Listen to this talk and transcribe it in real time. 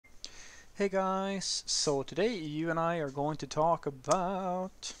Hey guys, so today you and I are going to talk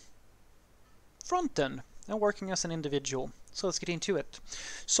about frontend and working as an individual. So let's get into it.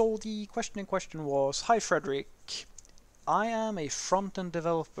 So the question in question was, Hi Frederick, I am a front-end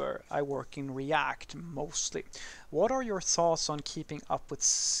developer. I work in React mostly. What are your thoughts on keeping up with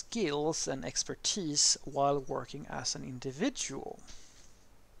skills and expertise while working as an individual?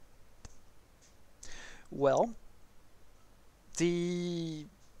 Well, the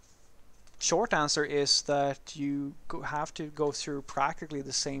short answer is that you have to go through practically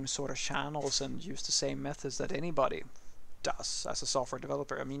the same sort of channels and use the same methods that anybody does as a software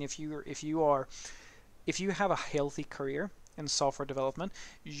developer. I mean, if you have a healthy career in software development,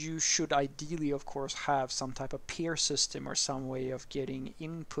 you should ideally, of course, have some type of peer system or some way of getting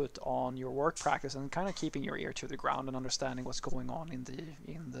input on your work practice and kind of keeping your ear to the ground and understanding what's going on in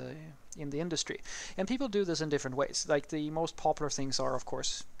the industry. And people do this in different ways. Like the most popular things are, of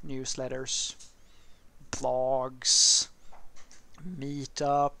course, newsletters, blogs,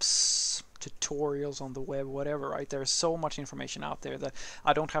 meetups, tutorials on the web, whatever, right? There's so much information out there that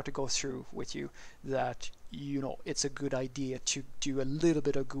I don't have to go through with you that it's a good idea to do a little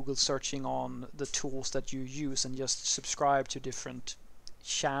bit of Google searching on the tools that you use and just subscribe to different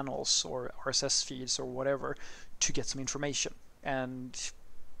channels or RSS feeds or whatever to get some information and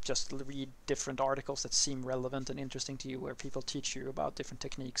just read different articles that seem relevant and interesting to you, where people teach you about different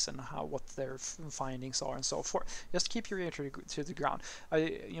techniques and what their findings are and so forth. Just keep your ear to the ground.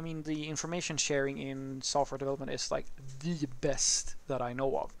 I mean, the information sharing in software development is like the best that I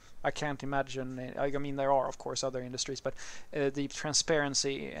know of. I can't imagine. I mean, there are of course other industries, but the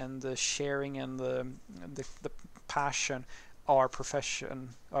transparency and the sharing and the passion our profession,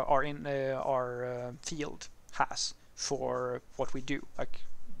 our field has for what we do, like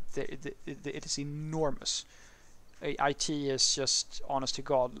it is enormous. IT is just, honest to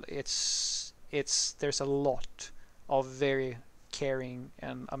God, there's a lot of very caring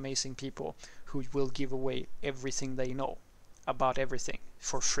and amazing people who will give away everything they know about everything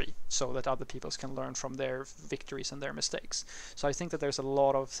for free so that other people can learn from their victories and their mistakes. So I think that there's a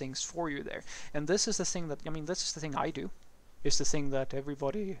lot of things for you there. And this is the thing that, I mean, this is the thing I do. It's the thing that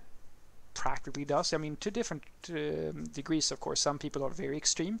everybody practically does. I mean, to different degrees, of course. Some people are very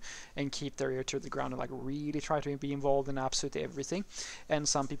extreme and keep their ear to the ground and like really try to be involved in absolutely everything. And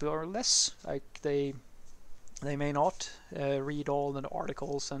some people are less, like they may not read all the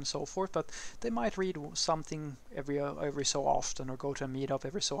articles and so forth, but they might read something every so often, or go to a meetup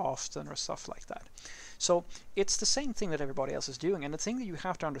every so often, or stuff like that. So it's the same thing that everybody else is doing. And the thing that you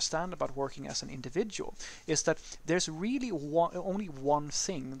have to understand about working as an individual is that there's really only one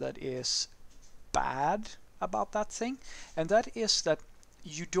thing that is bad about that thing, and that is that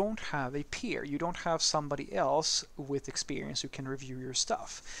you don't have a peer. You don't have somebody else with experience who can review your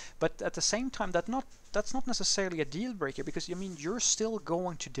stuff. But at the same time, that's not necessarily a deal breaker, because I mean, you're still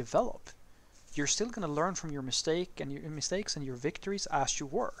going to develop. You're still going to learn from your mistakes and your victories as you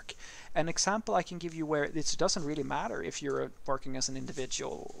work. An example I can give you where it doesn't really matter if you're working as an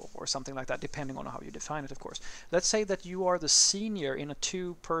individual or something like that, depending on how you define it, of course. Let's say that you are the senior in a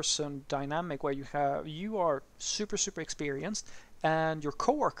two-person dynamic where you are super experienced, and your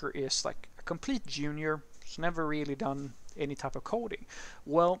coworker is like a complete junior, who's never really done any type of coding.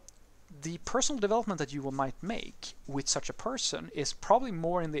 Well, the personal development that you might make with such a person is probably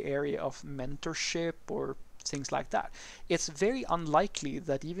more in the area of mentorship or things like that. It's very unlikely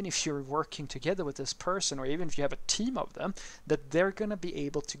that even if you're working together with this person, or even if you have a team of them, that they're going to be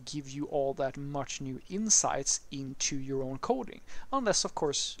able to give you all that much new insights into your own coding. Unless, of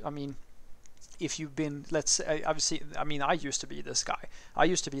course, I mean, if you've been, let's say, obviously, I mean, I used to be this guy. I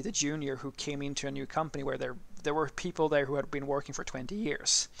used to be the junior who came into a new company where there were people there who had been working for 20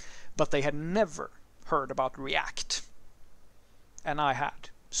 years, but they had never heard about React, and I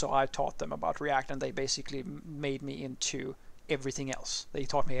had. So I taught them about React, and they basically made me into everything else. They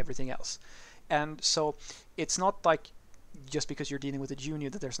taught me everything else. And so it's not like just because you're dealing with a junior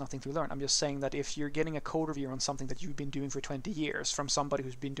that there's nothing to learn. I'm just saying that if you're getting a code review on something that you've been doing for 20 years from somebody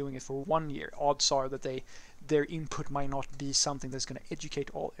who's been doing it for 1 year, odds are that their input might not be something that's going to educate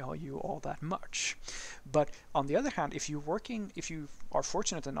you all that much. But on the other hand, if you are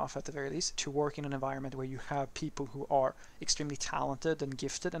fortunate enough at the very least to work in an environment where you have people who are extremely talented and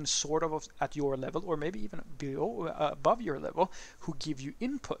gifted and sort of at your level, or maybe even above your level, who give you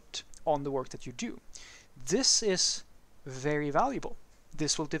input on the work that you do, this is very valuable.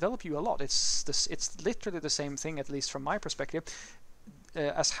 This will develop you a lot. It's literally the same thing, at least from my perspective,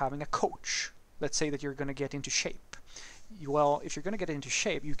 as having a coach. Let's say that you're going to get into shape. well, if you're going to get into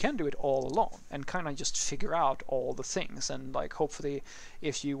shape, you can do it all alone and kind of just figure out all the things. And like, hopefully,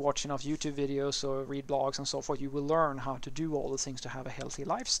 if you watch enough YouTube videos or read blogs and so forth, you will learn how to do all the things to have a healthy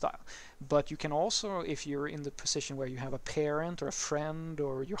lifestyle. But you can also, if you're in the position where you have a parent or a friend,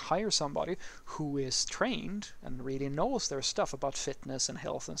 or you hire somebody who is trained and really knows their stuff about fitness and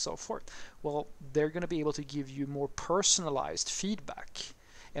health and so forth, well, they're going to be able to give you more personalized feedback.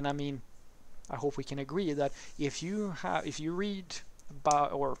 And I mean, I hope we can agree that if you read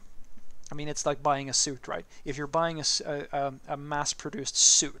about, or I mean, it's like buying a suit, right? If you're buying a mass-produced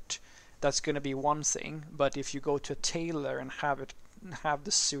suit, that's going to be one thing. But if you go to a tailor and have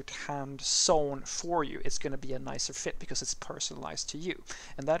the suit hand sewn for you, it's going to be a nicer fit because it's personalized to you.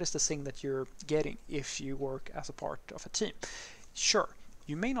 And that is the thing that you're getting if you work as a part of a team. Sure,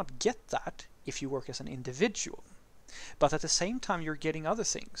 you may not get that if you work as an individual, but at the same time you're getting other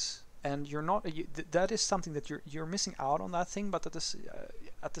things. And you're not. That is something that you're missing out on that thing. But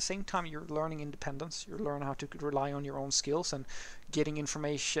at the same time, you're learning independence. You're learning how to rely on your own skills and getting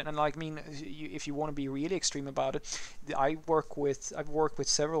information. And like, I mean, if you want to be really extreme about it, I've worked with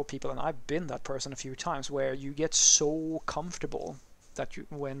several people, and I've been that person a few times, where you get so comfortable that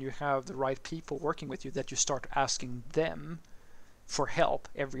when you have the right people working with you, that you start asking them for help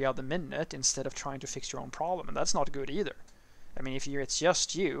every other minute instead of trying to fix your own problem, and that's not good either. I mean, if it's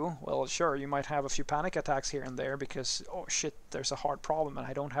just you, well, sure, you might have a few panic attacks here and there because, oh shit, there's a hard problem and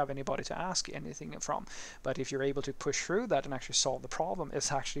I don't have anybody to ask anything from. But if you're able to push through that and actually solve the problem,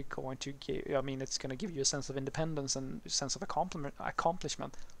 it's actually going to give, I mean, it's going to give you a sense of independence and a sense of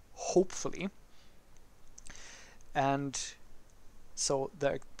accomplishment, hopefully. And so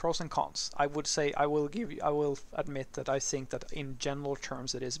the pros and cons, I would say, I will admit that I think that in general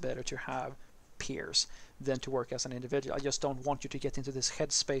terms it is better to have peers than to work as an individual. I just don't want you to get into this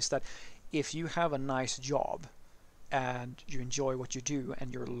headspace that if you have a nice job and you enjoy what you do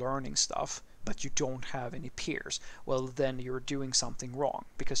and you're learning stuff, but you don't have any peers, well, then you're doing something wrong,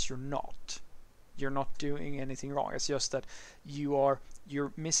 because you're not. You're not doing anything wrong. It's just that you're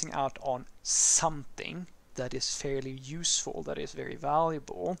missing out on something that is fairly useful, that is very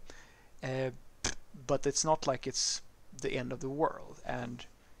valuable, but it's not like it's the end of the world. And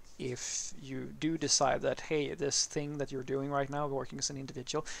if you do decide that, hey, this thing that you're doing right now, working as an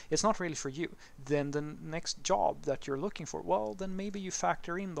individual, it's not really for you, then the next job that you're looking for, well, then maybe you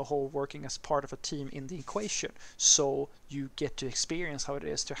factor in the whole working as part of a team in the equation, so you get to experience how it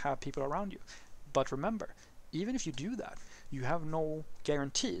is to have people around you. But remember, even if you do that, you have no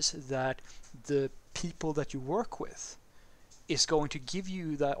guarantees that the people that you work with is going to give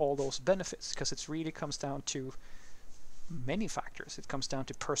you all those benefits, because it really comes down to many factors. It comes down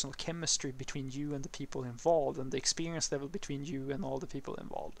to personal chemistry between you and the people involved, and the experience level between you and all the people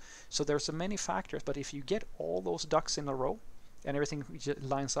involved. So there's so many factors, but if you get all those ducks in a row and everything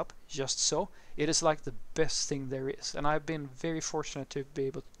lines up just so, it is like the best thing there is. And I've been very fortunate to be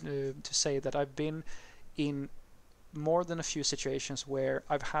able to say that I've been in more than a few situations where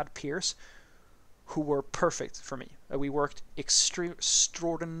I've had peers who were perfect for me. We worked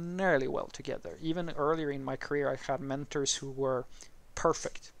extraordinarily well together. Even earlier in my career, I had mentors who were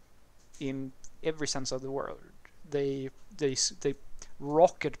perfect in every sense of the word. They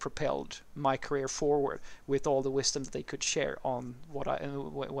rocket propelled my career forward with all the wisdom that they could share on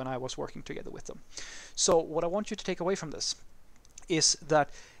when I was working together with them. So what I want you to take away from this is that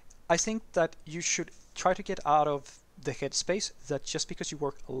I think that you should try to get out of the headspace that just because you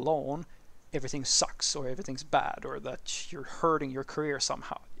work alone, everything sucks or everything's bad or that you're hurting your career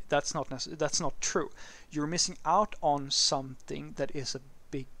somehow. That's not true. You're missing out on something that is a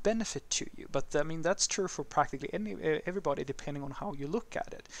big benefit to you. But I mean, that's true for practically everybody, depending on how you look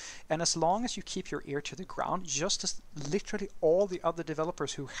at it. And as long as you keep your ear to the ground, just as literally all the other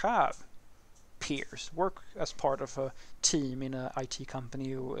developers who have peers, work as part of a team in an IT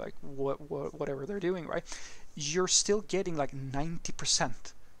company or like whatever they're doing, right? You're still getting like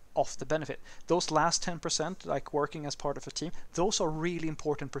 90% of the benefit. Those last 10%, like working as part of a team, those are really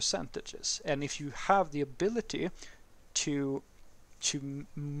important percentages. And if you have the ability to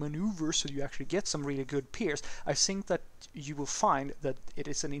maneuver so you actually get some really good peers, I think that you will find that it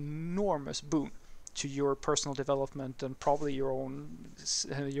is an enormous boon to your personal development and probably your own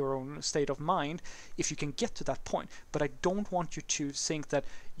state of mind if you can get to that point. But I don't want you to think that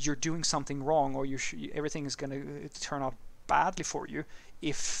you're doing something wrong or everything is going to turn out badly for you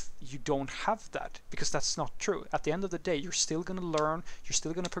if you don't have that, because that's not true. At the end of the day, you're still going to learn, you're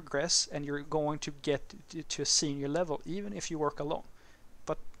still going to progress, and you're going to get to a senior level even if you work alone.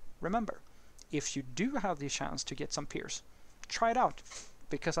 But remember, if you do have the chance to get some peers, try it out,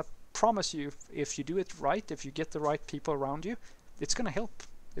 because I promise you, if you do it right, if you get the right people around you, it's going to help.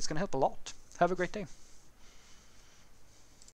 It's going to help a lot. Have a great day.